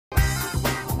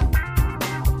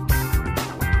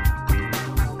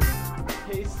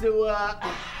So,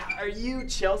 are you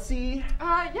Chelsea?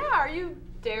 Yeah, are you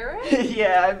Derek?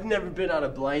 Yeah, I've never been on a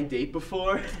blind date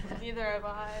before. Neither have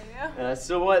I.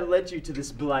 So what led you to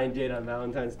this blind date on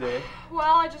Valentine's Day?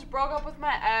 Well, I just broke up with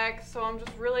my ex, so I'm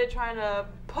just really trying to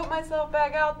put myself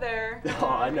back out there. Oh,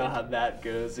 I know how that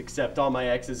goes, except all my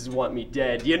exes want me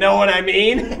dead. You know what I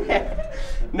mean?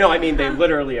 No, I mean, they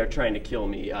literally are trying to kill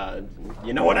me.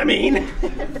 You know what I mean?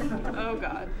 Oh,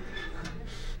 God.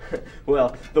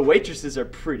 Well, the waitresses are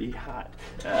pretty hot.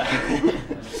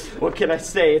 What can I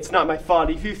say? It's not my fault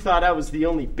if you thought I was the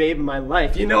only babe in my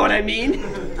life. You know what I mean?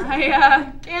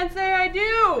 I can't say I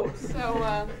do.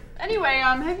 So, anyway,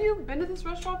 have you been to this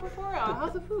restaurant before?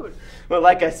 How's the food? Well,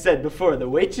 like I said before, the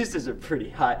waitresses are pretty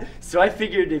hot. So I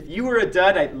figured if you were a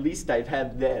dud, at least I'd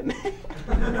have them.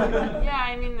 Yeah,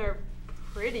 I mean, they're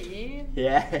pretty.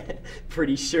 Yeah,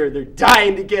 pretty sure they're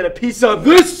dying to get a piece of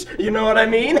this. You know what I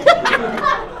mean?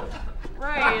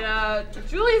 Right,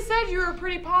 Julie said you were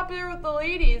pretty popular with the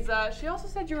ladies. She also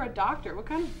said you were a doctor. What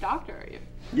kind of doctor are you?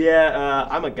 Yeah,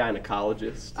 I'm a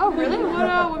gynecologist. Oh, really?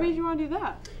 What made you want to do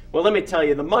that? Well, let me tell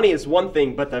you, the money is one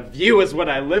thing, but the view is what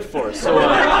I live for. So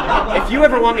if you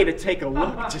ever want me to take a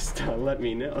look, just let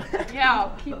me know. Yeah,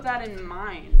 I'll keep that in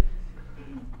mind.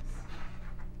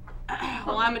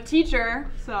 Well, I'm a teacher,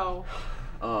 so...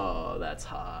 Oh, that's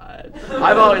hot.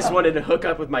 I've always wanted to hook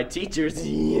up with my teachers,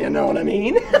 you know what I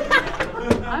mean?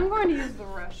 I'm going to use the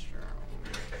restroom.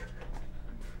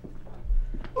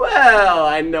 Well,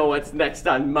 I know what's next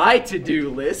on my to-do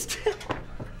list.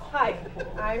 Hi,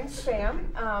 I'm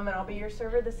Sam, and I'll be your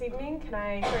server this evening. Can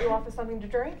I start you off with something to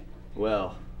drink?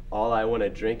 Well, all I want to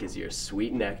drink is your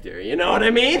sweet nectar, you know what I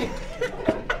mean?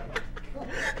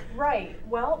 Right.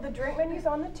 Well, the drink menu's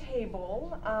on the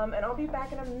table, and I'll be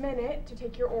back in a minute to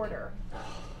take your order.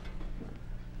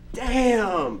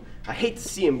 Damn! I hate to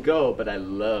see him go, but I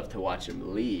love to watch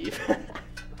him leave.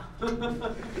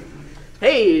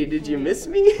 Hey, did you miss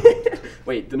me?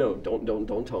 Wait, no,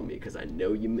 don't tell me, because I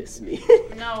know you miss me.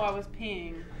 No, I was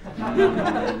peeing.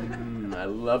 I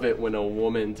love it when a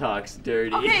woman talks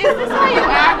dirty. Okay, is this how you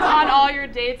act on all your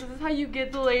dates? Is this how you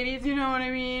get the ladies? You know what I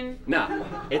mean? Nah,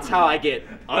 it's how I get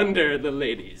under the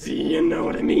ladies. You know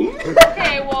what I mean?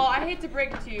 Okay, well, I hate to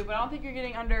break it to you, but I don't think you're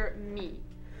getting under me.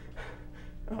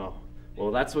 Oh, well,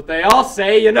 that's what they all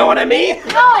say. You know what I mean? No,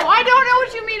 I don't know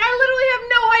what you mean. I literally have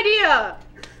no idea.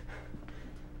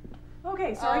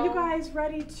 Okay, so are you guys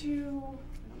ready to...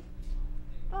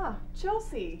 Ah,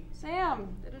 Chelsea. Sam,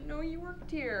 didn't know you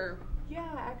worked here. Yeah,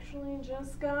 actually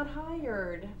just got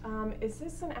hired. Is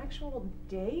this an actual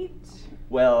date?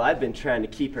 Well, I've been trying to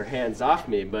keep her hands off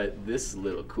me, but this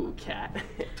little cool cat.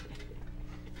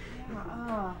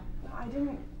 Yeah, I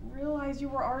didn't realize you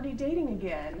were already dating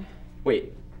again.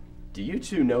 Wait, do you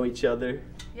two know each other?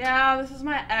 Yeah, this is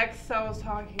my ex I was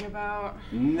talking about.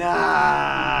 Nice!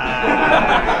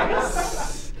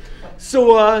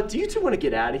 So, do you two want to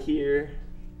get out of here?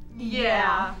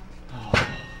 Yeah.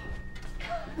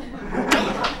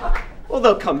 Well,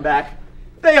 they'll come back.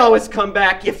 They always come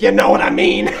back, if you know what I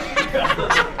mean.